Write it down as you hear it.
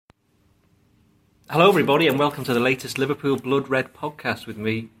Hello everybody and welcome to the latest Liverpool Blood Red podcast with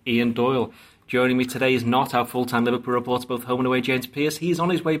me, Ian Doyle. Joining me today is not our full-time Liverpool reporter, both home and away, James Pearce. He is on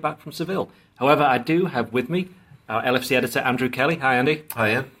his way back from Seville. However, I do have with me our LFC editor, Andrew Kelly. Hi, Andy.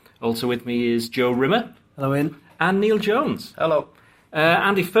 Hi, Ian. Also with me is Joe Rimmer. Hello, Ian. And Neil Jones. Hello.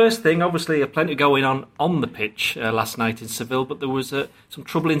 Andy, first thing, obviously, plenty going on the pitch last night in Seville, but there was some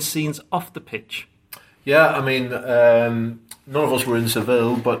troubling scenes off the pitch. Yeah, I mean, none of us were in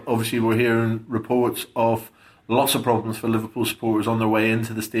Seville, but obviously we're hearing reports of lots of problems for Liverpool supporters on their way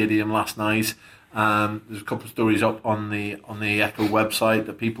into the stadium last night. There's a couple of stories up on the Echo website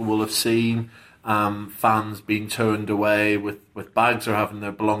that people will have seen. Fans being turned away with bags or having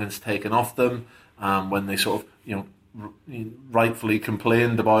their belongings taken off them when they sort of, rightfully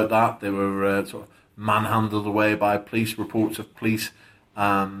complained about that. They were sort of manhandled away by police. Reports of police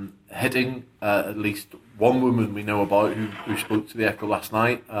hitting at least one woman we know about who spoke to the Echo last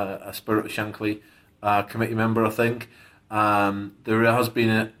night, a Spirit of Shankly committee member, I think. There has been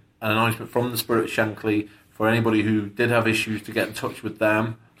an announcement from the Spirit of Shankly for anybody who did have issues to get in touch with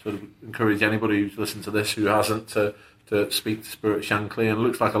them. So I'd encourage anybody who's listened to this who hasn't to speak to Spirit of Shankly. And it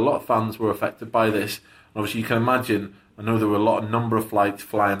looks like a lot of fans were affected by this. Obviously, you can imagine, I know there were a number of flights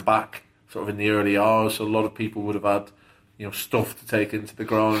flying back sort of in the early hours, so a lot of people would have had, stuff to take into the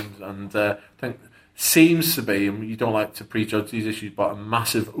ground. And I think seems to be, and you don't like to prejudge these issues, but a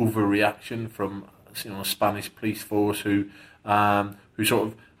massive overreaction from a Spanish police force who sort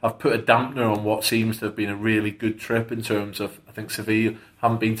of have put a dampener on what seems to have been a really good trip in terms of, I think Seville,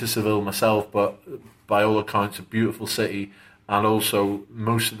 haven't been to Seville myself, but by all accounts a beautiful city. And also,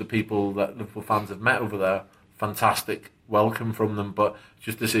 most of the people that Liverpool fans have met over there, fantastic welcome from them. But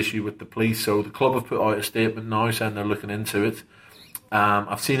just this issue with the police. So the club have put out a statement now saying they're looking into it.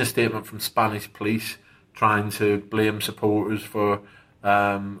 I've seen a statement from Spanish police trying to blame supporters for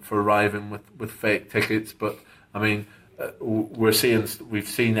arriving with fake tickets. But I mean, we've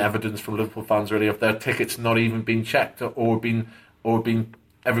seen evidence from Liverpool fans already of their tickets not even being checked or been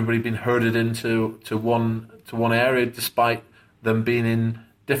everybody being herded into one area despite them being in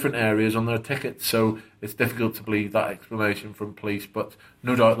different areas on their tickets. So it's difficult to believe that explanation from police, but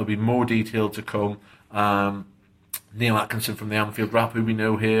no doubt there'll be more detail to come. Neil Atkinson from the Anfield Wrap, who we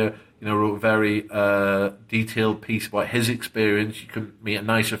know here, wrote a very detailed piece about his experience. You couldn't meet a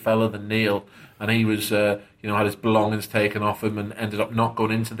nicer fella than Neil, and he was, had his belongings taken off him and ended up not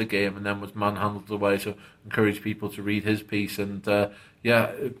going into the game and then was manhandled away. So encourage people to read his piece and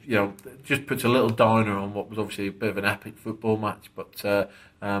just puts a little downer on what was obviously a bit of an epic football match. But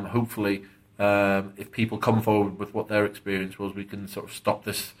hopefully, if people come forward with what their experience was, we can sort of stop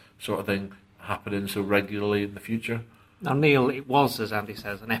this sort of thing happening so regularly in the future. Now, Neil, it was, as Andy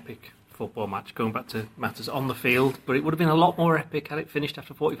says, an epic football match, going back to matters on the field, but it would have been a lot more epic had it finished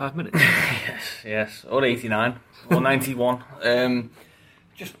after 45 minutes. yes, or 89, or 91.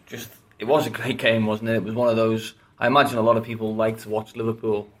 Just it was a great game, wasn't it? It was one of those. I imagine a lot of people like to watch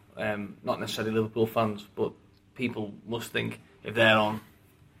Liverpool, not necessarily Liverpool fans, but people must think if they're on,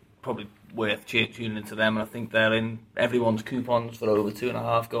 probably worth tuning into them. And I think they're in everyone's coupons for over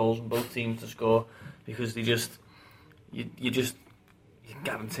 2.5 goals and both teams to score, because they just you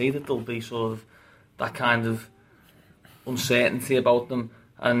guarantee that there'll be sort of that kind of uncertainty about them.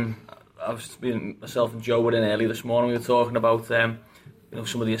 And myself and Joe were in early this morning. We were talking about some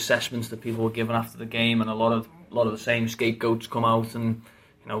of the assessments that people were given after the game, and a lot of the same scapegoats come out, and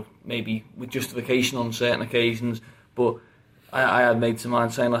maybe with justification on certain occasions. But I had mates of mine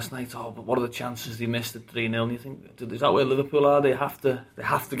saying last night, but what are the chances they missed at 3-0? And you think, is that where Liverpool are? They have to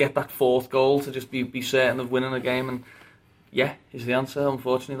get that fourth goal to just be certain of winning a game. And yeah, is the answer.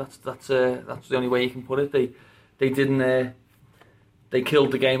 Unfortunately, that's the only way you can put it. They didn't. They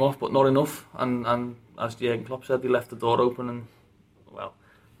killed the game off, but not enough. And as Jurgen Klopp said, they left the door open. And well,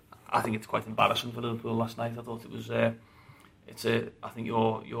 I think it's quite embarrassing for Liverpool last night. I thought it was. I think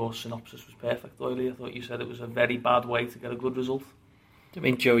your synopsis was perfect, Oily. I thought you said it was a very bad way to get a good result. I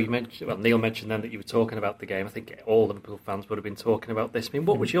mean, Joe, Neil mentioned then that you were talking about the game. I think all Liverpool fans would have been talking about this. I mean,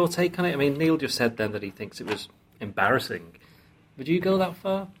 what was your take on it? I mean, Neil just said then that he thinks it was embarrassing. Would you go that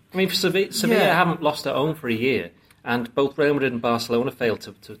far? I mean, for Sevilla haven't lost at home for a year, and both Real Madrid and Barcelona failed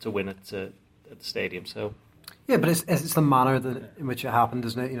to win at the stadium. So yeah, but it's the manner in which it happened,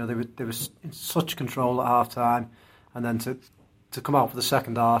 isn't it? They were in such control at half time, and then to come out for the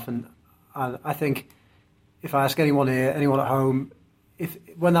second half, and I think if I ask anyone here, anyone at home,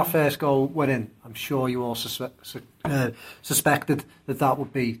 when that first goal went in, I'm sure you all suspected that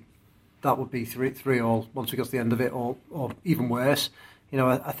would be 3-3 once we got to the end of it, or even worse.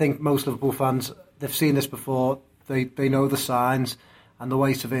 I think most Liverpool fans, they've seen this before. They know the signs, And the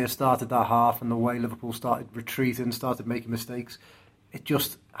way Sevilla started that half and the way Liverpool started retreating, started making mistakes, it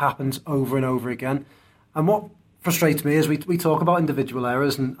just happens over and over again. And what frustrates me is we talk about individual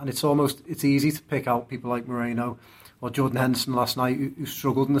errors, and it's easy to pick out people like Moreno or Jordan Henderson last night who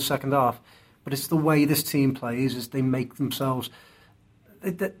struggled in the second half. But it's the way this team plays is they make themselves...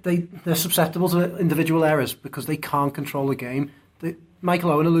 They're susceptible to individual errors because they can't control the game.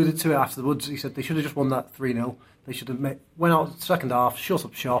 Michael Owen alluded to it afterwards. He said they should have just won that 3-0. They should have went out second half, shut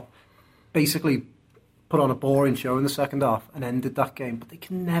up shop, basically put on a boring show in the second half and ended that game. But they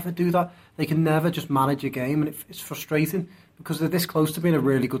can never do that. They can never just manage a game, and it's frustrating because they're this close to being a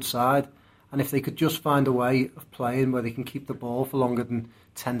really good side. And if they could just find a way of playing where they can keep the ball for longer than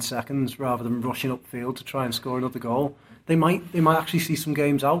 10 seconds rather than rushing upfield to try and score another goal, they might actually see some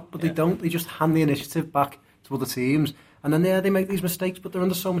games out, but they don't. They just hand the initiative back to other teams. And then they make these mistakes, but they're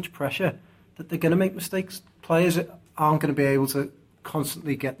under so much pressure that they're going to make mistakes. Players aren't going to be able to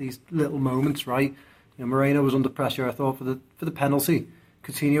constantly get these little moments right. Moreno was under pressure, I thought, for the penalty.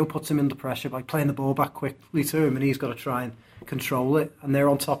 Coutinho puts him under pressure by playing the ball back quickly to him, and he's got to try and control it, and they're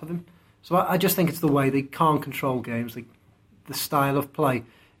on top of him. So I just think it's the way they can't control games. The style of play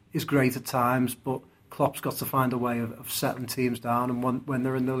is great at times, but Klopp's got to find a way of settling teams down and when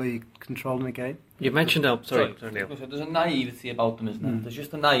they're in the league, controlling the game. You mentioned... Sorry, Neil. There's a naivety about them, isn't there? There's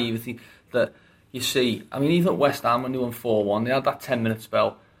just a naivety that you see. I mean, even at West Ham, when they won 4-1, they had that 10-minute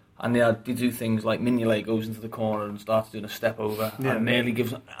spell, and they do things like Mignolet goes into the corner and starts doing a step over and nearly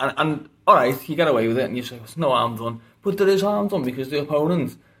gives... And all right, you get away with it, and you say, there's no harm done. But there is harm done because the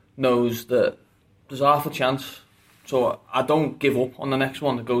opponent knows that there's half a chance. So I don't give up on the next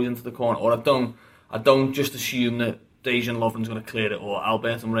one that goes into the corner, or I don't just assume that Dejan Lovren's going to clear it or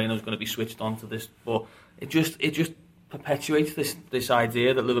Alberto Moreno's going to be switched on to this. But it just perpetuates this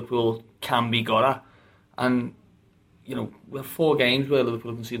idea that Liverpool can be got at. And, we have 4 games where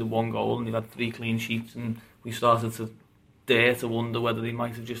Liverpool conceded 1 goal and they've had 3 clean sheets, and we started to dare to wonder whether they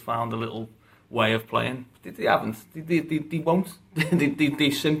might have just found a little way of playing. They haven't. They won't. They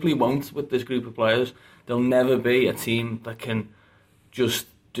simply won't with this group of players. There'll never be a team that can just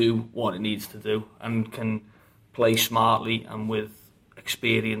do what it needs to do and can play smartly and with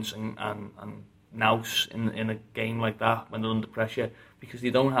experience and nous in a game like that when they're under pressure, because they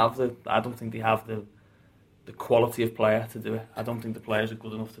don't have I don't think they have the quality of player to do it. I don't think the players are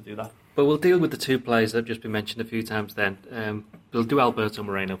good enough to do that. But we'll deal with the 2 players that have just been mentioned a few times then. We'll do Alberto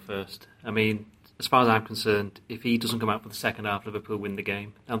Moreno first. I mean, as far as I'm concerned, if he doesn't come out for the second half, Liverpool win the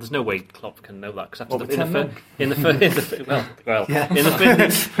game. Now, there's no way Klopp can know that because in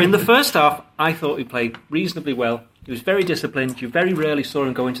the first half, I thought he played reasonably well. He was very disciplined. You very rarely saw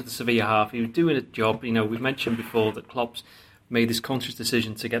him go into the Sevilla half. He was doing a job. We've mentioned before that Klopp's made this conscious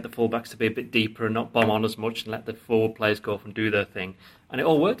decision to get the fullbacks to be a bit deeper and not bomb on as much and let the forward players go off and do their thing. And it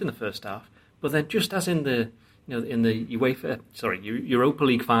all worked in the first half. But then, just as in the Europa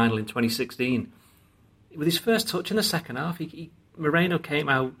League final in 2016. With his first touch in the second half, Moreno came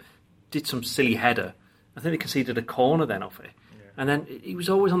out, did some silly header. I think they conceded a corner then off it. Yeah. And then he was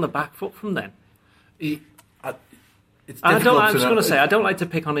always on the back foot from then. I was going to say, I don't like to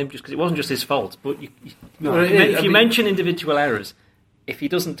pick on him just because it wasn't just his fault, but if you mention individual errors, if he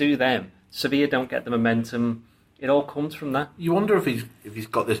doesn't do them, Sevilla don't get the momentum. It all comes from that. You wonder if he's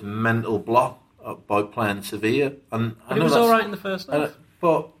got this mental block about playing Sevilla. And he was all right in the first half.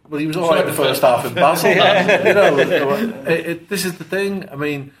 Well, he was all right in the first half in Basel. This is the thing. I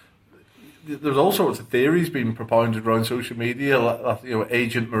mean, there's all sorts of theories being propounded around social media, like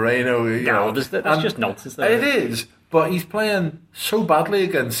Agent Moreno. That's just nonsense. It is, but he's playing so badly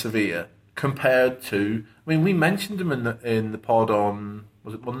against Sevilla compared to. I mean, we mentioned him in the pod on,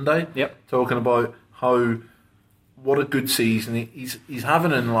 was it Monday? Yep. Talking about what a good season he's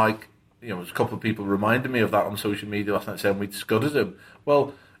having, and there's a couple of people reminded me of that on social media last night saying we'd scudded him.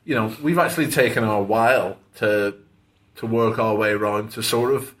 Well, we've actually taken a while to work our way around to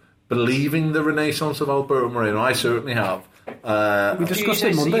sort of believing the renaissance of Alberto Moreno. I certainly have. We discussed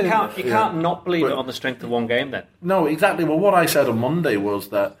it Monday. You can't not believe it on the strength of one game then. No, exactly. Well, what I said on Monday was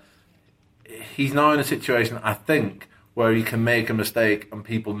that he's now in a situation, I think, where he can make a mistake and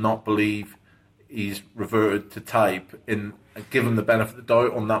people not believe he's reverted to type, and give him the benefit of the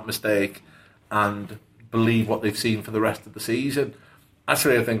doubt on that mistake and believe what they've seen for the rest of the season.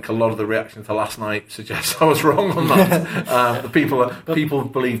 Actually, I think a lot of the reaction to last night suggests I was wrong on that. People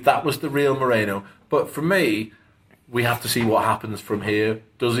believe that was the real Moreno. But for me, we have to see what happens from here.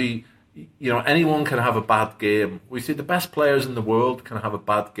 Does he... anyone can have a bad game. We see the best players in the world can have a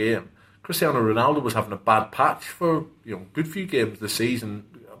bad game. Cristiano Ronaldo was having a bad patch for good few games this season.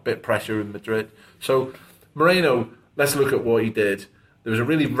 A bit pressure in Madrid. So Moreno, let's look at what he did. There was a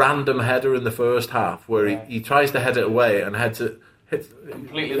really random header in the first half where he tries to head it away and hits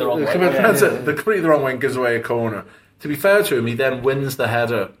completely the wrong way. Completely the wrong way and gives away a corner. To be fair to him, he then wins the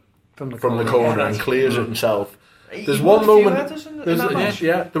header from the corner and clears it himself. There's one moment.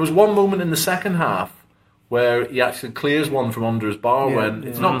 There was one moment in the second half where he actually clears one from under his bar when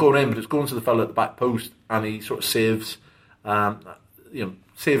it's not going in, but it's going to the fella at the back post, and he sort of saves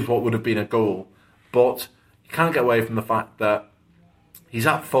what would have been a goal. But you can't get away from the fact that he's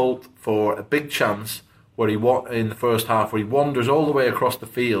at fault for a big chance where in the first half where he wanders all the way across the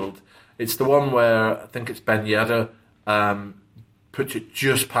field. It's the one where I think it's Ben Yedder puts it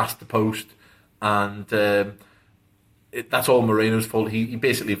just past the post, and that's all Moreno's fault. He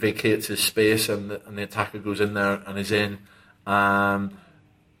basically vacates his space, and the attacker goes in there and is in. So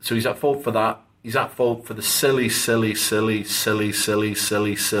he's at fault for that. He's at fault for the silly free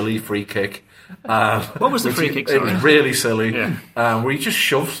kick. What was the free kick? It was really silly. Where he just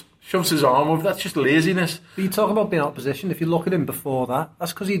shoves his arm over. That's just laziness. But you talk about being out of position. If you look at him before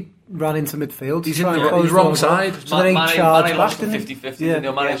that's because he ran into midfield. He's wrong side. So then he charged back, didn't he?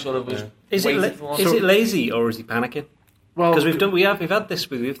 50-50. Mane sort of was. Is it lazy or is he panicking? Well, because we've had this.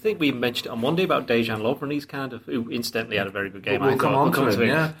 I think we mentioned it on Monday about Dejan Lovren. Who incidentally had a very good game. We'll come on to him.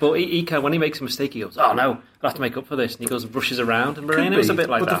 Yeah. But he when he makes a mistake, he goes, "Oh no, I have to make up for this," and he goes and rushes around. And Moreno's a bit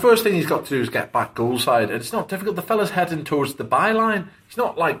like that. But the first thing he's got to do is get back goal side. And it's not difficult. The fella's heading towards the byline. He's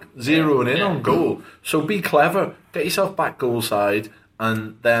not like zeroing in on goal. So be clever. Get yourself back goal side,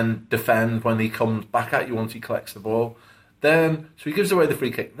 and then defend when he comes back at you once he collects the ball. So he gives away the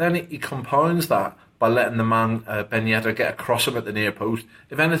free kick. Then he compounds that by letting the man Ben Yedder get across him at the near post.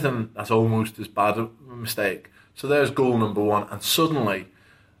 If anything, that's almost as bad a mistake. So there's goal number one, and suddenly,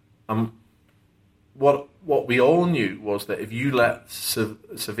 what we all knew was that if you let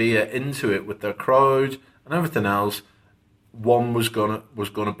Sevilla into it with their crowd and everything else, one was gonna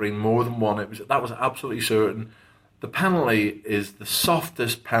bring more than one. That was absolutely certain. The penalty is the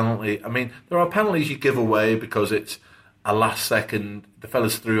softest penalty. I mean, there are penalties you give away because it's a last second, the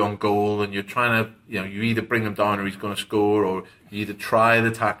fella's through on goal, and you're trying to, you either bring him down or he's going to score, or you either try the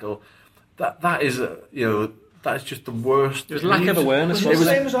tackle. That is just the worst. It was lack of awareness. Was it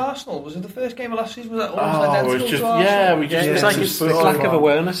the same as Arsenal? Was it the first game of last season? Was that almost identical to Arsenal? It's lack of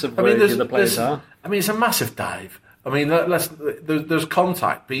awareness of where the other players are. I mean, it's a massive dive. I mean, there's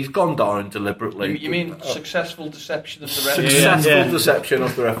contact, but he's gone down deliberately. You mean successful deception of the referee? Successful deception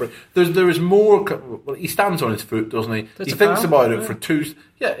of the referee. There is more. Well, he stands on his foot, doesn't he? He thinks about it for two.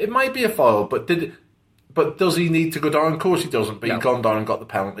 Yeah, it might be a foul, but does he need to go down? Of course he doesn't. But he's gone down and got the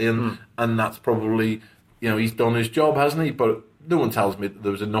penalty, and that's probably he's done his job, hasn't he? But no one tells me that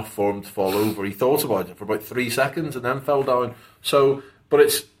there was enough for him to fall over. He thought about it for about 3 seconds and then fell down. So,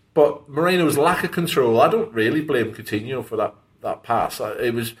 But Moreno's lack of control, I don't really blame Coutinho for that pass.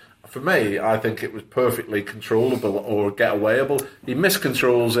 It was, for me, I think it was perfectly controllable or get-awayable. He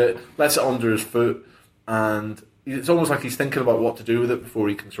miscontrols it, lets it under his foot, and it's almost like he's thinking about what to do with it before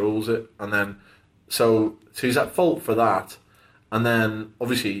he controls it. And then, so he's at fault for that. And then,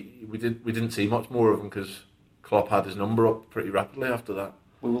 obviously, we didn't see much more of him because Klopp had his number up pretty rapidly after that.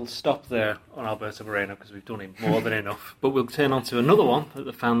 We will stop there on Alberto Moreno because we've done him more than enough. But we'll turn on to another one that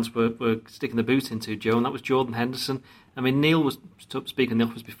the fans were sticking the boot into, Joe, and that was Jordan Henderson. I mean, Neil was speaking in the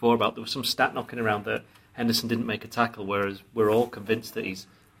office before about there was some stat knocking around that Henderson didn't make a tackle, whereas we're all convinced that he's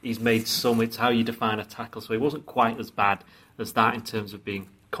made some. It's how you define a tackle, so he wasn't quite as bad as that in terms of being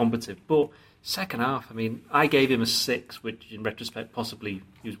combative. But second half, I mean, I gave him a 6, which in retrospect possibly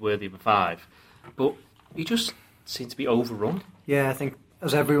he was worthy of a 5. But he just seemed to be overrun. Yeah, I think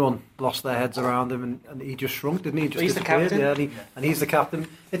as everyone lost their heads around him, and he just shrunk, didn't he? He's the captain. Yeah, and he's the captain.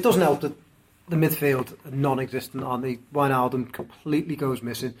 It doesn't help that the midfield are non-existent, aren't they? Wijnaldum completely goes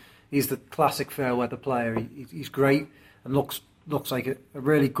missing. He's the classic fair-weather player. He's great and looks like a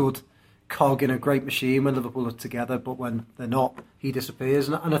really good cog in a great machine when Liverpool are together, but when they're not, he disappears.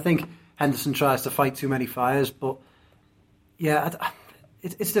 And I think Henderson tries to fight too many fires, but yeah,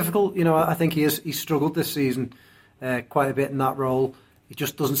 it's difficult. I think he's struggled this season quite a bit in that role. He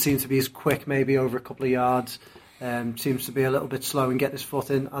just doesn't seem to be as quick, maybe over a couple of yards. Seems to be a little bit slow in getting his foot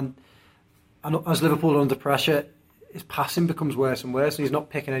in. And as Liverpool are under pressure, his passing becomes worse and worse. And he's not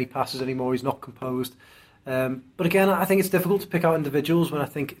picking any passes anymore. He's not composed. But again, I think it's difficult to pick out individuals when I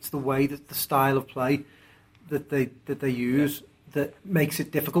think it's the way that the style of play that they use that makes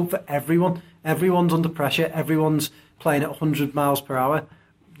it difficult for everyone. Everyone's under pressure. Everyone's playing at 100 miles per hour.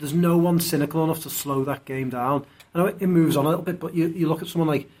 There's no one cynical enough to slow that game down. I know it moves on a little bit, but you look at someone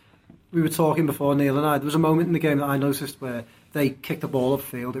like, we were talking before, Neil and I, there was a moment in the game that I noticed where they kicked the ball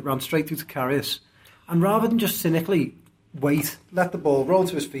upfield, it ran straight through to Karius, and rather than just cynically wait, let the ball roll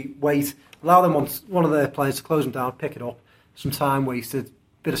to his feet, wait, allow them one of their players to close him down, pick it up. Some time wasted,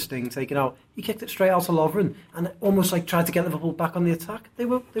 bit of sting taken out. He kicked it straight out to Lovren and almost like tried to get Liverpool back on the attack. They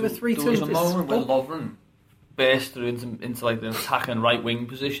were 3-2. There was a moment where Lovren burst through into like the attacking right wing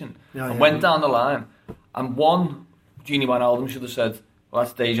position and went down the line. And Gini Wijnaldum should have said, well,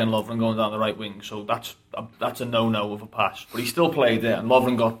 that's Dejan Lovren going down the right wing, so that's a no-no of a pass. But he still played there, and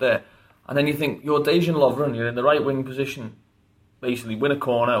Lovren got there. And then you think, you're Dejan Lovren, you're in the right wing position, basically win a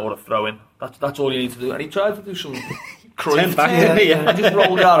corner or a throw-in. That's all you need to do. And he tried to do some Cruyff and just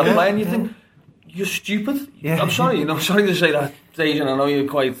rolled out of play, and you think, you're stupid. Yeah. I'm sorry to say that, Dejan. I know you're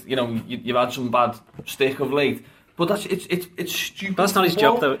quite, you've had some bad stick of late. But it's stupid. That's not his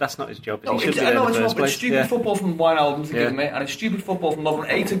job, though. That's not his job. No, it's stupid football from Wijnaldum to give him it, and it's stupid football from Lovren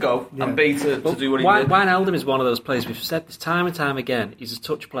A to go and B to do what he did. Wijnaldum is one of those players. We've said this time and time again. He's a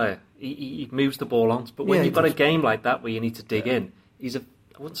touch player. He moves the ball on. But when you've got a game like that where you need to dig in, I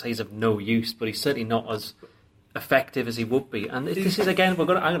wouldn't say he's of no use, but he's certainly not as effective as he would be. And this is again, I'm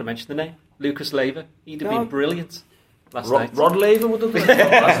going to mention the name, Lucas Leiva. He'd have been brilliant. Rod Laver would have done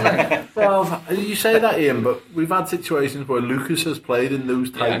it. Well, you say that, Ian, but we've had situations where Lucas has played in those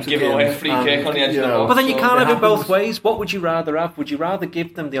types of games. Give away a free kick on the edge of the box. But then you can't have it both ways. What would you rather have? Would you rather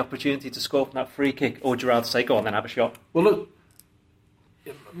give them the opportunity to score from that free kick, or would you rather say, go on then, have a shot? Well, look,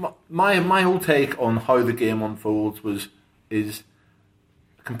 my whole take on how the game unfolds is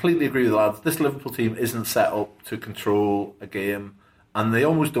I completely agree with the lads. This Liverpool team isn't set up to control a game, and they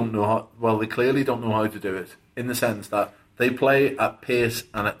almost don't know how. Well, they clearly don't know how to do it, in the sense that they play at pace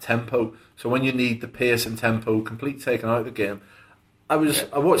and at tempo. So when you need the pace and tempo completely taken out of the game, I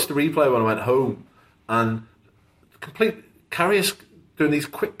watched the replay when I went home, and Karius doing these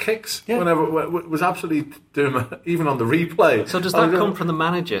quick kicks whenever was absolutely doing, even on the replay. So does that come from the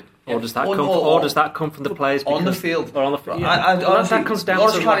manager, or does that come from the players on the field? Or on the field? That comes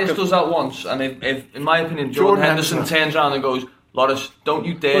down to Karius does that once, and if in my opinion, Jordan Henderson turns around and goes, Loris, don't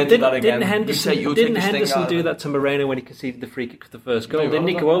you dare do that again. Didn't Henderson do that to Moreno when he conceded the free kick for the first goal? Didn't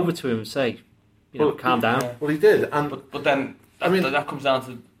he go over to him and say, calm down? Yeah. Well, he did. But then, that comes down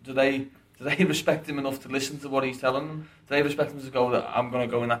to, do they respect him enough to listen to what he's telling them? Do they respect him to go, that I'm going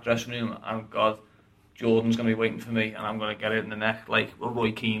to go in that dressing room and, God, Jordan's going to be waiting for me and I'm going to get it in the neck like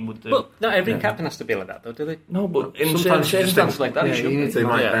Roy Keane would do? But not every captain has to be like that, though, do they? No, but in certain circumstances like that, they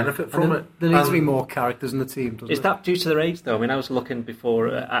might benefit from it. There needs to be more characters in the team, doesn't it? Is that due to their age, though? I mean, I was looking before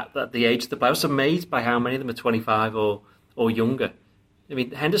at the age of the players. I was amazed by how many of them are 25 or younger. I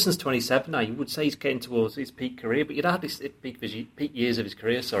mean, Henderson's 27 now. You would say he's getting towards his peak career, but you'd hardly peak years of his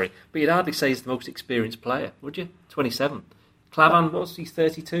career. Sorry, but you'd hardly say he's the most experienced player, would you? 27. Klavan, what's he?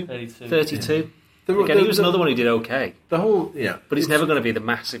 32. 32. Again, he was another one who did okay. But he's never going to be the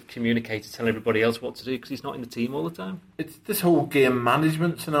massive communicator telling everybody else what to do because he's not in the team all the time. It's this whole game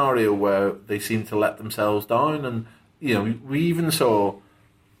management scenario where they seem to let themselves down, and we even saw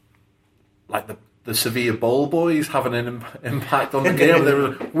like the Sevilla ball boys having an impact on the game. They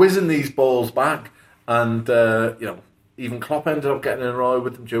were whizzing these balls back, and even Klopp ended up getting in a row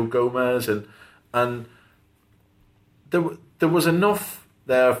with them, Joe Gomez, and there was enough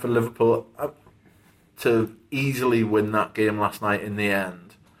there for Liverpool to easily win that game last night in the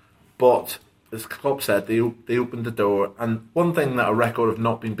end. But as Klopp said, they opened the door, and one thing that a record of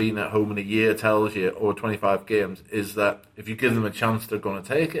not being beaten at home in a year tells you, or 25 games, is that if you give them a chance, they're going to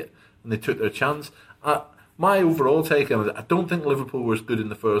take it. And they took their chance. My overall take on it, I don't think Liverpool were as good in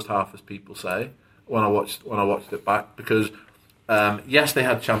the first half as people say when I watched it back, because yes, they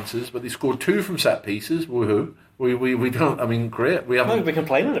had chances, but they scored 2 from set pieces. Woohoo! We don't. I mean, great. We haven't. We're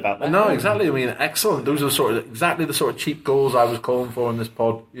complaining about that. No, exactly. I mean, excellent. Those are exactly the sort of cheap goals I was calling for in this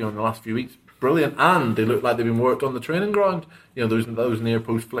pod. In the last few weeks, brilliant. And they look like they've been worked on the training ground. Those near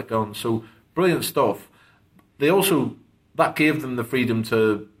post flick on. So brilliant stuff. They also, that gave them the freedom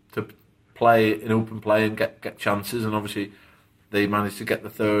to play in open play and get chances, and obviously they managed to get the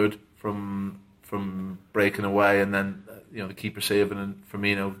third from breaking away, and then the keeper saving, and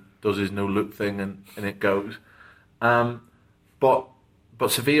Firmino does his no look thing and it goes. But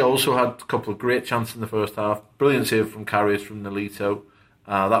Sevilla also had a couple of great chances in the first half. Brilliant save from Karius from Nolito.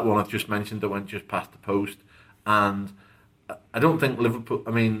 That one I've just mentioned that went just past the post, and I don't think Liverpool.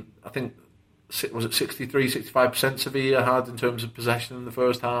 I mean, I think. Was it 63-65% Sevilla had in terms of possession in the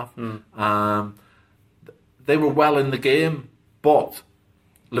first half? They were well in the game, but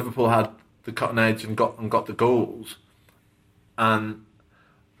Liverpool had the cutting edge and got the goals. And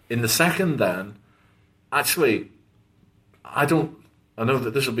in the second, then actually, I don't I know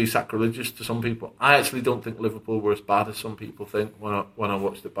that this will be sacrilegious to some people. I actually don't think Liverpool were as bad as some people think when I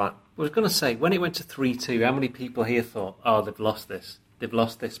watched it back. I was going to say, when it went to 3-2, how many people here thought, oh, they've lost this.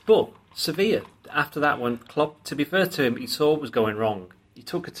 But Sevilla, after that one, Klopp, to be fair to him, he saw what was going wrong. He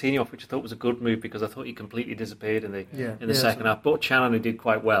took Coutinho off, which I thought was a good move because I thought he completely disappeared in the second half. But Chalobah did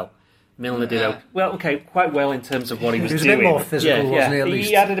quite well. Milner did quite well in terms of what he was doing. He was a bit more physical, wasn't he, at least?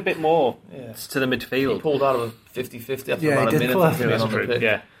 He added a bit more to the midfield. He pulled out of a 50-50 after about a minute of being on the pitch.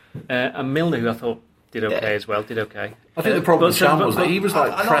 Yeah. And Milner, who I thought did okay as well, I think the problem with Chan was that he was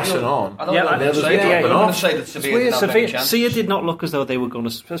pressing on. I don't want to say that Sevilla didn't have any chance. Sevilla did not look as though they were going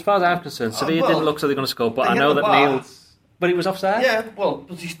to, as far as I'm concerned, Sevilla didn't look as though they were going to score, but I know that Neil... But it was offside? Yeah, well,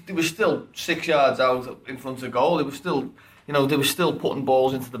 but he was still 6 yards out in front of goal. It was still, they were still putting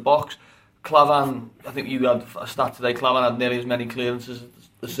balls into the box. Klavan, I think you had a stat today, Klavan had nearly as many clearances as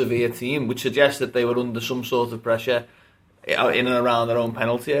the Sevilla team, which suggests that they were under some sort of pressure in and around their own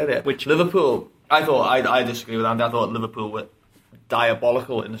penalty area. Which Liverpool, I disagree with Andy, I thought Liverpool were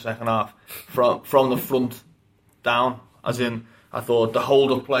diabolical in the second half, from the front down, as in, I thought the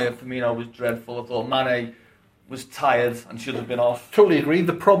hold-up play of Firmino was dreadful. I thought Mane was tired and should have been off. Totally agree.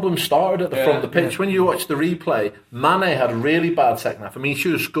 The problem started at the front of the pitch. When you watch the replay, Mane had a really bad second half. I mean, he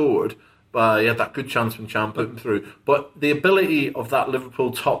should have scored, but he had that good chance when Chan put him through. But the ability of that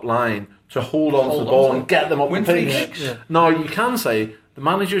Liverpool top line to hold on to the ball and get them up the pitch. Now, you can say the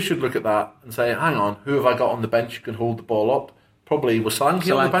manager should look at that and say, hang on, who have I got on the bench who can hold the ball up? Probably was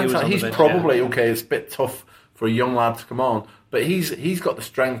Solanke on the bench. He's probably okay. It's a bit tough for a young lad to come on, but he's got the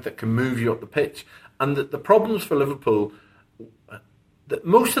strength that can move you up the pitch. And the problems for Liverpool,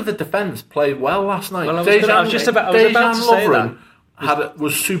 most of the defence played well last night. Well, I was just about to say that.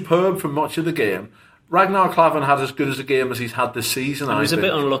 Was superb for much of the game. Ragnar Klavan had as good as a game as he's had this season. And he was a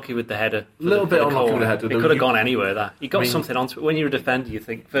bit unlucky with the header. A little bit unlucky with the header. It could have gone anywhere. He got something onto it. When you're a defender, you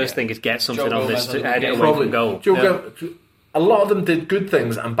think first thing is get something on this to head it away from goal. A lot of them did good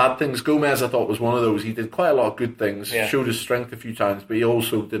things and bad things. Gomez, I thought, was one of those. He did quite a lot of good things, showed his strength a few times, but he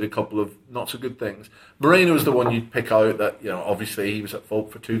also did a couple of not so good things. Moreno was the one you'd pick out that, obviously he was at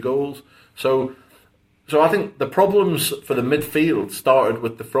fault for 2 goals. So I think the problems for the midfield started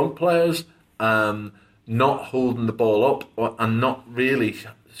with the front players not holding the ball up and not really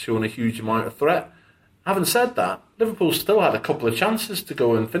showing a huge amount of threat. Having said that, Liverpool still had a couple of chances to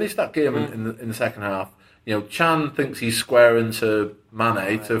go and finish that game in the second half. Chan thinks he's square into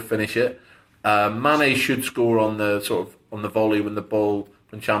Mane to finish it. Mane should score on the volley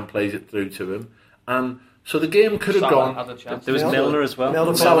when Chan plays it through to him, and so the game could have gone. There was Milner as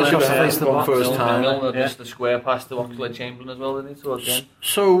well. Salah should have gone first time. Milner missed the square pass to Oxlade-Chamberlain as well, didn't he?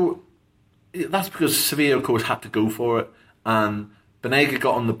 So that's because Sevilla, of course, had to go for it, and Banega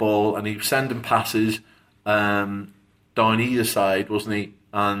got on the ball and he was sending passes down either side, wasn't he?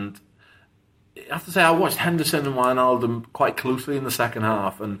 And I have to say, I watched Henderson and Wijnaldum quite closely in the second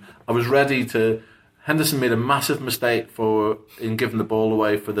half, and I was ready to. Henderson made a massive mistake in giving the ball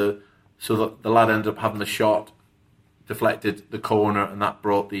away so that the lad ended up having the shot, deflected the corner, and that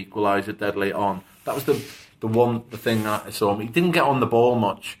brought the equaliser dead late on. That was the thing that I saw him. He didn't get on the ball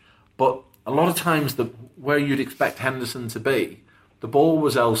much, but a lot of times where you'd expect Henderson to be, the ball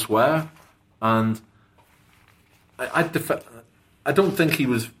was elsewhere, and I don't think he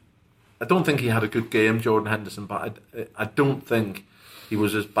was. I don't think he had a good game, Jordan Henderson, but I don't think he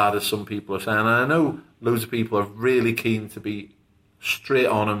was as bad as some people are saying. And I know loads of people are really keen to be straight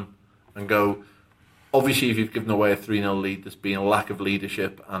on him and go, obviously if you've given away a 3-0 lead, there's been a lack of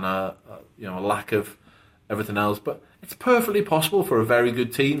leadership and a lack of everything else. But it's perfectly possible for a very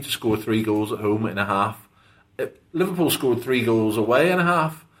good team to score 3 goals at home in a half. Liverpool scored 3 goals away in a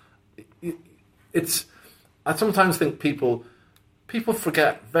half. I sometimes think people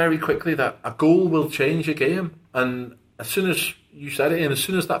forget very quickly that a goal will change a game, and as soon as you said it, and as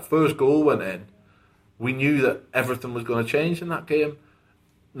soon as that first goal went in, we knew that everything was going to change in that game.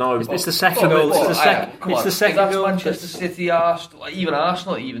 No, it's the second goal. It's the second goal. Manchester City, Arsenal,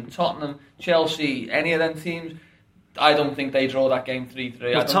 even Tottenham, Chelsea, any of them teams. I don't think they draw that game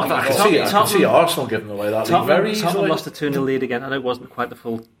 3-3. I can see Arsenal giving away that lead very easily. Tottenham lost a 2-0 lead again. I know it wasn't quite the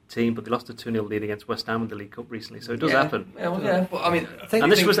full team, but they lost a 2-0 lead against West Ham in the League Cup recently, so it does happen. Yeah, but I mean,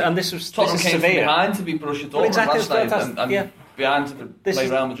 this was Tottenham came from behind to be Borussia Dortmund last night and behind to play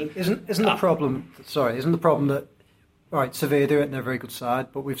Real Madrid. Isn't the problem? Isn't the problem that Sevilla do it and they're a very good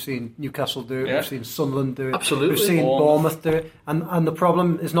side, but we've seen Newcastle do it, we've seen Sunderland do it, absolutely, we've seen Bournemouth do it, and the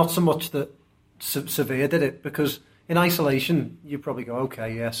problem is not so much that Sevilla did it, because in isolation, you probably go,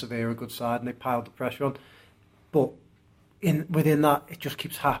 okay, yeah, Sevilla are a good side, and they piled the pressure on. But within that, it just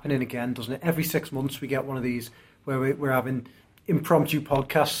keeps happening again, doesn't it? Every 6 months, we get one of these where we're having impromptu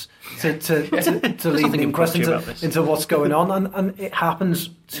podcasts to lead Something the inquest impromptu about this. into what's going on, and it happens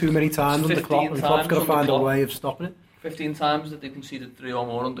too many times under Klopp, 15 and Klopp's got to times find under a Klopp. way of stopping it. 15 times that they've conceded 3 or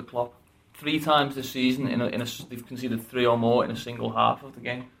more under Klopp. 3 times this season they've conceded 3 or more in a single half of the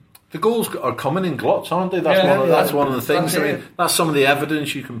game. The goals are coming in glots, aren't they? That's Yeah, one of the things. that's I it. mean, that's some of the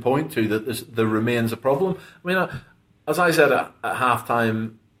evidence you can point to that there remains a problem. I mean, as I said at half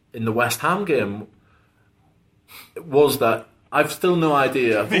time in the West Ham game, it was that I've still no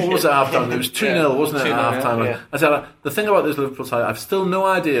idea. What was it at half time? It was 2-0, wasn't it, at 2-0, half time? yeah. I said, the thing about this Liverpool side, I've still no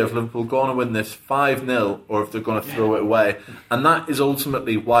idea if Liverpool going to win this 5-0 or if they're going to throw it away. And that is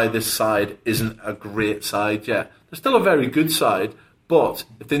ultimately why this side isn't a great side yet. They're still a very good side, but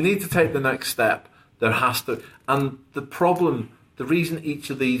if they need to take the next step, there has to. And the problem, the reason each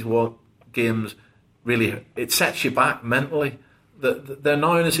of these games really, it sets you back mentally. They're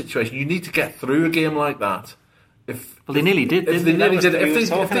now in a situation, you need to get through a game like that. Well, they nearly did. If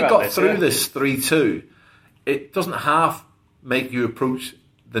they got through this 3-2, it doesn't half make you approach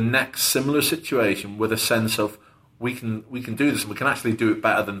the next similar situation with a sense of we can do this and we can actually do it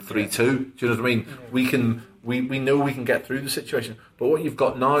better than 3-2. Do you know what I mean? We know we can get through the situation. But what you've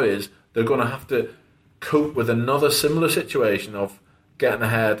got now is they're going to have to cope with another similar situation of getting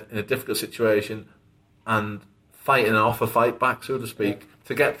ahead in a difficult situation and fighting off a fight back, so to speak,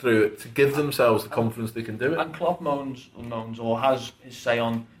 to get through it, to give themselves the confidence they can do it. And Klopp moans or has his say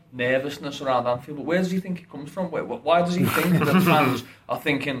on nervousness around Anfield, but where does he think it comes from? Why does he think that fans are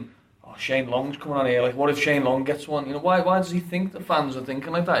thinking, oh, Shane Long's coming on here, like what if Shane Long gets one? You know, why does he think that fans are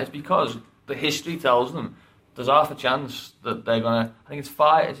thinking like that? It's because the history tells them there's half a chance that they're going to, I think it's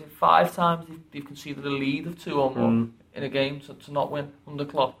 5 times they've conceded a lead of 2 or more in a game to not win under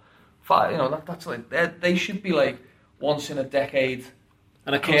Klopp. 5, you know, that's like, they should be like once in a decade.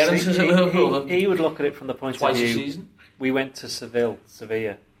 And of course, he would look at it from the point of view. A season. We went to Sevilla,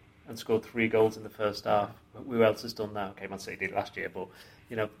 and scored 3 goals in the first half. Who else has done that? Okay, Man City did last year, but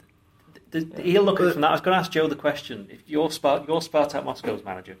you know, he'll look at it from that. I was going to ask Joe the question: if you're Spartak Moscow's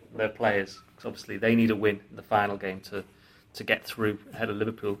manager, their players, because obviously they need a win in the final game to get through ahead of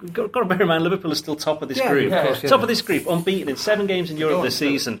Liverpool. You've got to bear in mind Liverpool is still top of this group. Yeah, of course, top of this group, unbeaten in 7 games in Europe this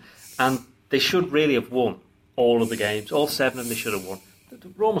season, and they should really have won all of the games. All 7 of them they should have won.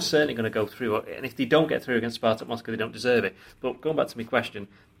 Rome are certainly going to go through, and if they don't get through against Spartak Moscow, they don't deserve it. But going back to my question,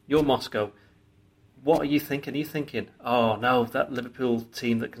 you're Moscow. What are you thinking? Are you thinking, oh no, that Liverpool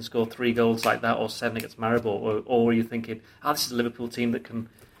team that can score 3 goals like that, or 7 against Maribor, or are you thinking, oh, this is a Liverpool team that can,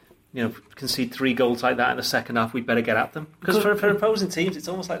 you know, concede 3 goals like that in the second half? We'd better get at them, because for opposing teams, it's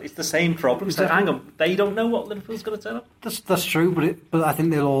almost like it's the same problem. It's like, hang on, they don't know what Liverpool's going to turn up. That's true, but I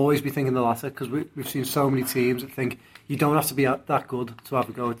think they'll always be thinking the latter, because we've seen so many teams that think you don't have to be that good to have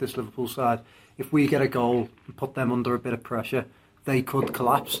a go at this Liverpool side. If we get a goal and put them under a bit of pressure, they could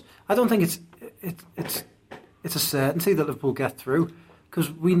collapse. I don't think it's a certainty that Liverpool get through,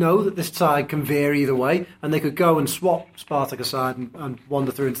 because we know that this side can veer either way, and they could go and swap Spartak aside and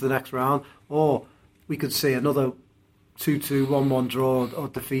wander through into the next round, or we could see another 2-2, 1-1 draw or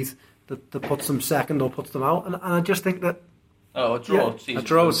defeat that puts them second or puts them out. And I just think that a draw. Yeah. A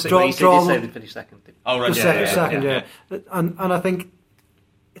draw. They say they finished second. Oh, right. Second. And I think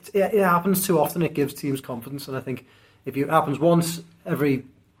it happens too often. It gives teams confidence, and I think if it happens once every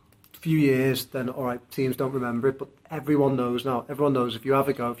few years, then all right, teams don't remember it. But everyone knows now. Everyone knows if you have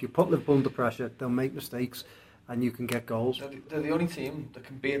a go, if you put Liverpool under pressure, they'll make mistakes, and you can get goals. They're the only team that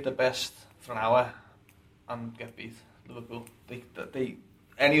can be at their best for an hour and get beat. Liverpool. They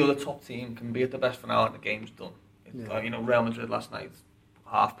any other top team can be at their best for an hour and the game's done. You know, Real Madrid last night,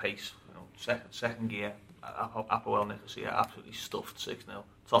 half pace, you know, second gear. Apoel Nicosia absolutely stuffed 6-0.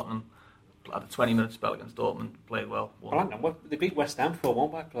 Tottenham had a 20-minute spell against Dortmund, played well. Well, they beat West Ham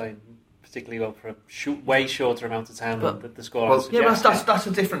 4-1 by playing particularly well for a way shorter amount of time than the score. Well, yeah, but that's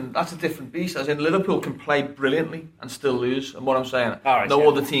a different beast. As in, Liverpool can play brilliantly and still lose. And what I'm saying, no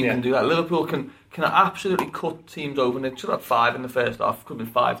other team can do that. Liverpool can absolutely cut teams over. And they should have 5 in the first half. Could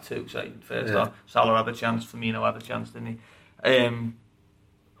have been 5-2, say, in the first half. Salah had a chance. Firmino had a chance, didn't he?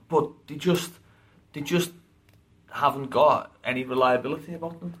 But they just haven't got any reliability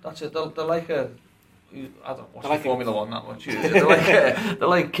about them. That's it. They're like a... I don't watch like Formula 1 that much. They're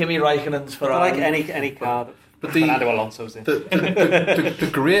like Kimi Räikkönen's Ferrari. They're like any car that Fernando Alonso's in. The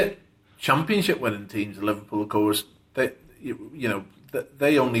great championship winning teams, Liverpool, of course, they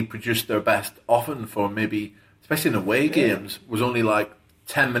only produced their best often for maybe, especially in away games, was only like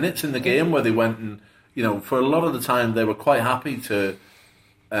 10 minutes in the game where they went and, you know, for a lot of the time they were quite happy to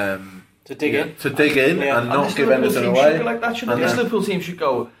dig in and not give anything away. Like that, this Liverpool team should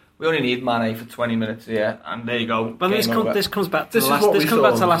go, We only need Mane for 20 minutes here, and there you go. But this comes back to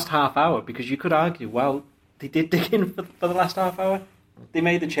the last half hour, because you could argue, well, they did dig in for the last half hour. They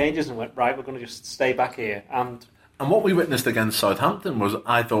made the changes and went, right, we're going to just stay back here. And what we witnessed against Southampton was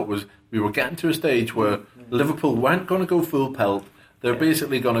we were getting to a stage where Liverpool weren't going to go full pelt. They're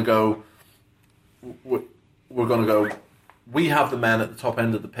basically going to go, we're going to go, we have the men at the top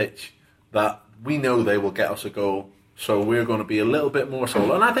end of the pitch that we know they will get us a goal. So we're going to be a little bit more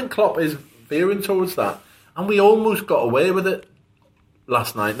solo. And I think Klopp is veering towards that. And we almost got away with it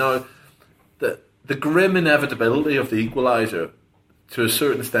last night. Now, the grim inevitability of the equaliser, to a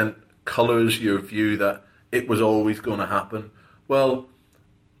certain extent, colours your view that it was always going to happen. Well,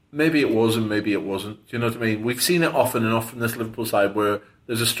 maybe it was and maybe it wasn't. Do you know what I mean? We've seen it often enough from this Liverpool side where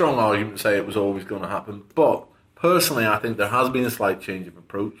there's a strong argument to say it was always going to happen. But personally, I think there has been a slight change of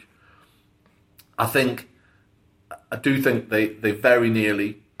approach. I do think they very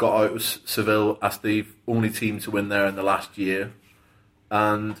nearly got out of Seville as the only team to win there in the last year,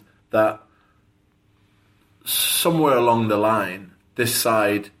 and that somewhere along the line this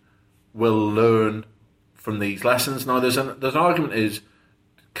side will learn from these lessons. Now there's an argument is,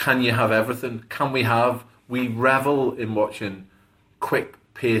 can you have everything? We revel in watching quick,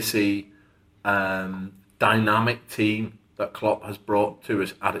 pacey, dynamic team that Klopp has brought to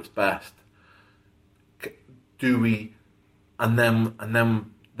us at its best. Do we, and then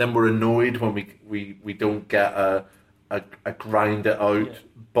we're annoyed when we don't get a grind it out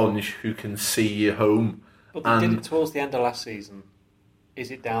bunch who can see you home. But they did it towards the end of last season.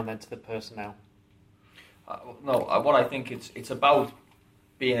 Is it down then to the personnel? No, what I think it's about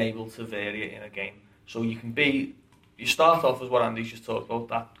being able to vary it in a game. So you start off as what Andy's just talked about,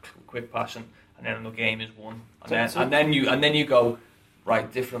 that quick passing, and then the game is won, and then you go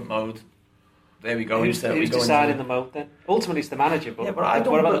right, different mode. There we go. Who's deciding the mode then? Ultimately, it's the manager. But I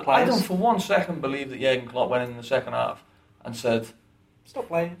what about the players? I don't for one second believe that Jurgen Klopp went in the second half and said, "Stop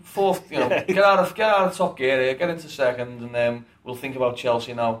playing. Fourth, get out of top gear here, get into second, and then we'll think about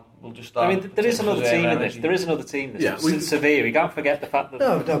Chelsea now. We'll just start." I mean, there is another team in this. There is another team. Yeah, Sevilla. You can't forget the fact that.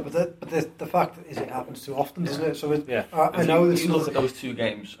 No, but the fact is, it happens too often, doesn't it? So I know you look at those two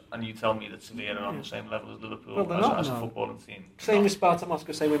games and you tell me that Sevilla are on the same level as Liverpool as a footballing team. Same with Sparta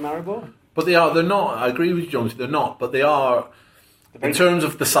Moscow. Same with Maribor. But they're not. I agree with you, Jones. They're not, but they are. In terms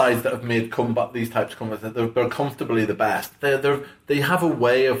of the sides that have made these types of comebacks, they're comfortably the best. They have a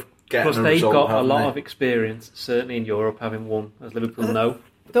way of getting a result. Plus, they've got a lot of experience, certainly in Europe, having won, as Liverpool know.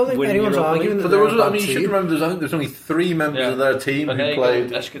 I don't think anyone's arguing that. But you should remember, there's only 3 members of their team who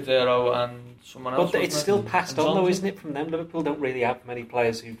played. Escudero and someone else. But it's still passed on, though, isn't it, from them? Liverpool don't really have many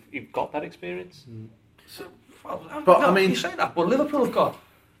players who've got that experience. You say that, but Liverpool have got.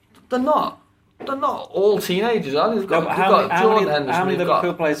 They're not all teenagers, are they? How many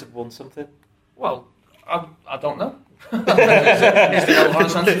Liverpool players have won something? Well, I don't know. But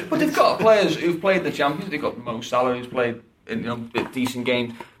they've got players who've played the Champions. They've got Mo Salah, who's played decent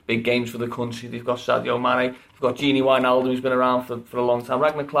games, big games for the country. They've got Sadio Mane. They've got Gini Wijnaldum, who's been around for a long time.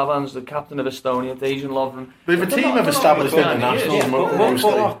 Ragnar Klavan's the captain of Estonia. Dejan Lovren. They have a team of established internationals.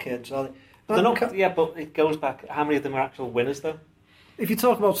 They're not kids, are they? But it goes back. How many of them are actual winners, though? If you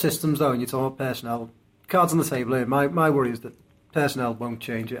talk about systems, though, and you talk about personnel, cards on the table here, my worry is that personnel won't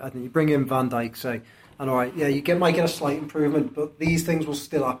change it. I think you bring in Van Dijk, say, and all right, you might get a slight improvement, but these things will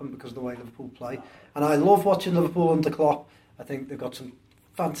still happen because of the way Liverpool play. And I love watching Liverpool under Klopp. I think they've got some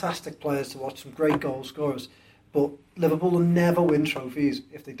fantastic players to watch, some great goal scorers. But Liverpool will never win trophies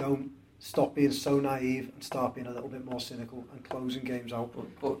if they don't stop being so naive and start being a little bit more cynical and closing games out.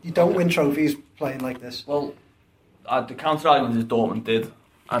 But you don't win trophies playing like this. Well, the counter argument is Dortmund did,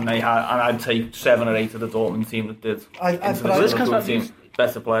 and I'd take 7 or 8 of the Dortmund team that did.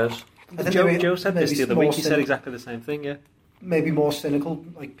 Better players. Joe said this the other week. He said exactly the same thing. Yeah, maybe more cynical.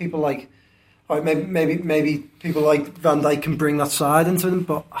 Like people like, maybe people like Van Dijk can bring that side into them.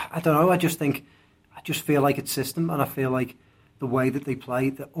 But I don't know. I just feel like it's system, and I feel like the way that they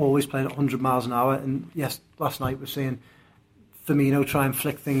play, they're always playing at 100 miles an hour. And yes, last night we're seeing Firmino try and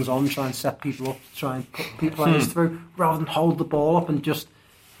flick things on, try and set people up, try and put players through, rather than hold the ball up and just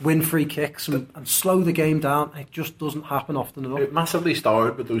win free kicks and slow the game down. It just doesn't happen often enough. It massively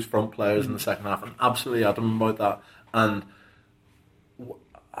started with those front players in the second half. I'm absolutely adamant about that. And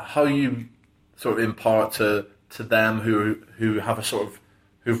how you sort of impart to them who have a sort of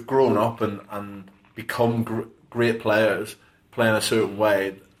who've grown up and become great players playing a certain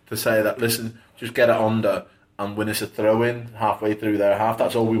way, to say that, listen, just get it under and win us a throw-in halfway through their half.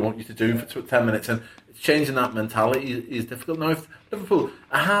 That's all we want you to do for 10 minutes. And changing that mentality is difficult. Now, if Liverpool,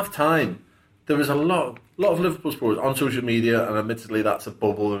 at half-time, there was a lot of Liverpool supporters on social media, and admittedly that's a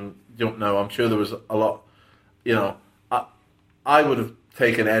bubble, and you don't know. I'm sure there was a lot. You know, I would have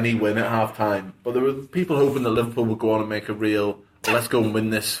taken any win at half time, but there were people hoping that Liverpool would go on and make a real let's go and win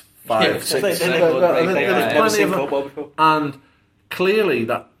this 5-6. And clearly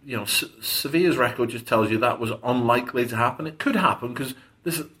that, you know, Sevilla's record just tells you that was unlikely to happen. It could happen because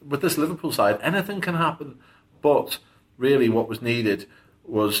with this Liverpool side, anything can happen. But really, what was needed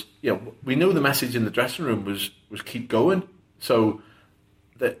was, you know, we know the message in the dressing room was keep going. So,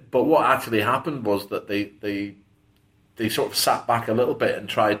 but what actually happened was that they sort of sat back a little bit and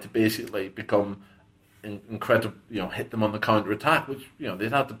tried to basically become incredible, you know, hit them on the counter attack, which, you know,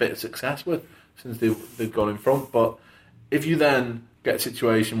 they'd had a bit of success with since they'd gone in front. But if you then get a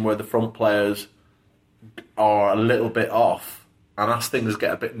situation where the front players are a little bit off, and as things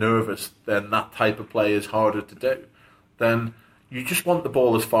get a bit nervous, then that type of play is harder to do. Then you just want the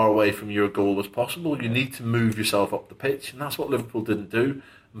ball as far away from your goal as possible. You need to move yourself up the pitch, and that's what Liverpool didn't do.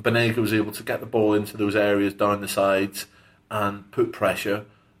 And Banega was able to get the ball into those areas down the sides and put pressure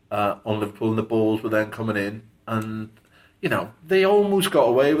on Liverpool, and the balls were then coming in, and you know they almost got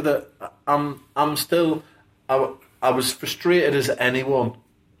away with it. I'm still, I was frustrated as anyone,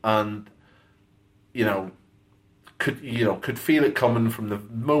 and could feel it coming from the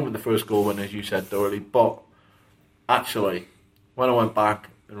moment the first goal went, as you said, Dorley. But actually, when I went back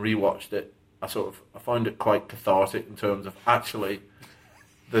and rewatched it, I found it quite cathartic in terms of actually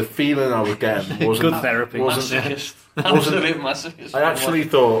the feeling I was getting wasn't good therapy. Absolute masochist. I actually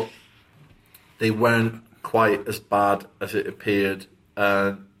thought they weren't quite as bad as it appeared.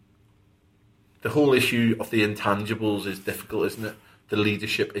 The whole issue of the intangibles is difficult, isn't it? The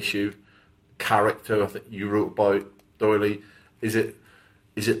leadership issue, character. I think you wrote about, Doyley. Is it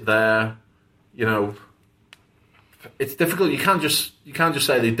there? You know, it's difficult. You can't just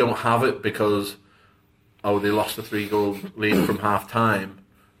say they don't have it because they lost a 3-goal lead from half time.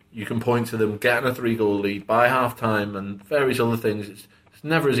 You can point to them getting a 3-goal lead by half time and various other things. It's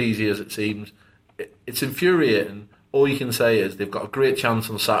never as easy as it seems. It's infuriating. All you can say is they've got a great chance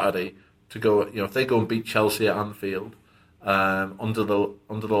on Saturday to go. You know, if they go and beat Chelsea at Anfield under the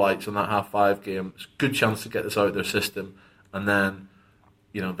lights in that half-5 game, it's a good chance to get this out of their system. And then,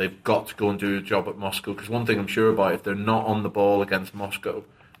 you know, they've got to go and do a job at Moscow. Because one thing I'm sure about, if they're not on the ball against Moscow,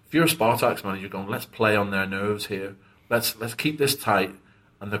 if you're a Spartak's manager going, let's play on their nerves here. Let's keep this tight.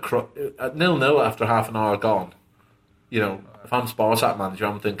 And at 0-0 after half an hour gone, you know, if I'm Spartak manager,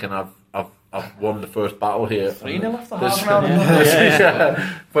 I'm thinking I've won the first battle here. 3-0 after half an hour.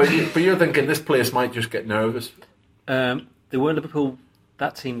 Yeah. But you're thinking this place might just get nervous. They were Liverpool.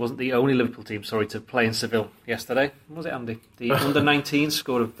 That team wasn't the only Liverpool team, to play in Seville yesterday. Was it, Andy? The under-19s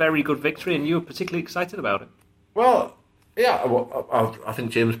scored a very good victory, and you were particularly excited about it. Well, yeah. I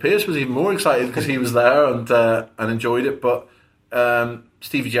think James Pearce was even more excited because he was there and enjoyed it. But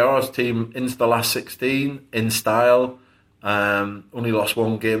Stevie Gerrard's team into the last 16 in style. Only lost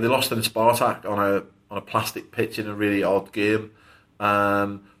one game. They lost in Spartak on a plastic pitch in a really odd game.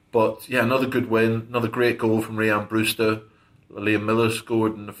 But yeah, another good win. Another great goal from Ryan Brewster. Liam Miller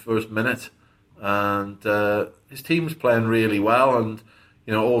scored in the first minute, and his team's playing really well. And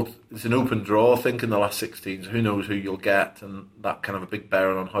you know, it's an open draw. I think in the last 16, so who knows who you'll get, and that kind of a big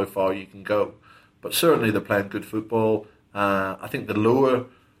bearing on how far you can go. But certainly they're playing good football. I think the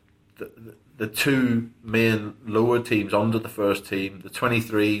two main lower teams under the first team, the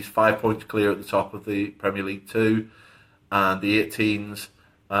 23s, 5 points clear at the top of the Premier League 2, and the 18s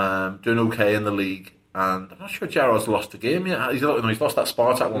doing okay in the league. And I'm not sure Gerrard's lost a game yet. He's lost that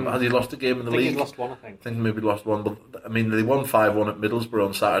Spartak one, but has he lost a game in the league? He's lost one, I think. Maybe lost one. But I mean, they won 5-1 at Middlesbrough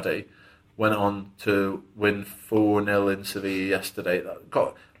on Saturday, went on to win 4-0 in Sevilla yesterday.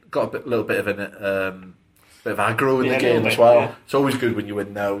 Got a little bit of bit of aggro in the game as well. Yeah. It's always good when you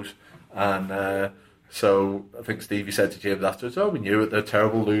win those. And so I think Stevie said to James afterwards, we knew it, they're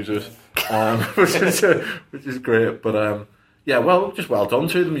terrible losers, which is great. But yeah, well done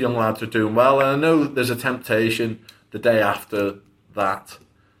to them. Young lads are doing well. And I know there's a temptation the day after that,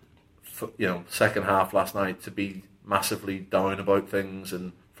 second half last night, to be massively down about things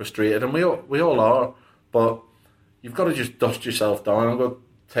and frustrated. And we all are. But you've got to just dust yourself down. I'm going to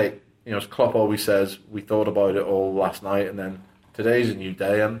take, as Klopp always says, we thought about it all last night, and then today's a new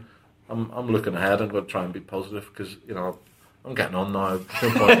day, and I'm looking ahead. I'm going to try and be positive because I'm getting on now.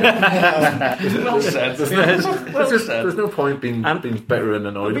 There's no point being bitter and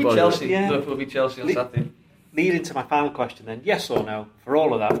annoyed about Chelsea. it. Liverpool beat Chelsea on Saturday. Leading to my final question then, yes or no, for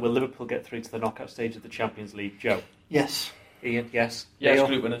all of that, will Liverpool get through to the knockout stage of the Champions League? Joe? Yes. Ian, yes. Yes, Neil?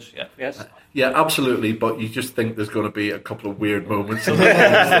 group winners, yeah. Yes. Yeah, absolutely. But you just think there's going to be a couple of weird moments.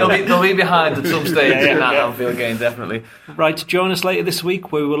 they'll be behind at some stage in that Anfield game, definitely. Right, join us later this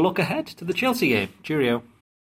week where we will look ahead to the Chelsea game. Cheerio.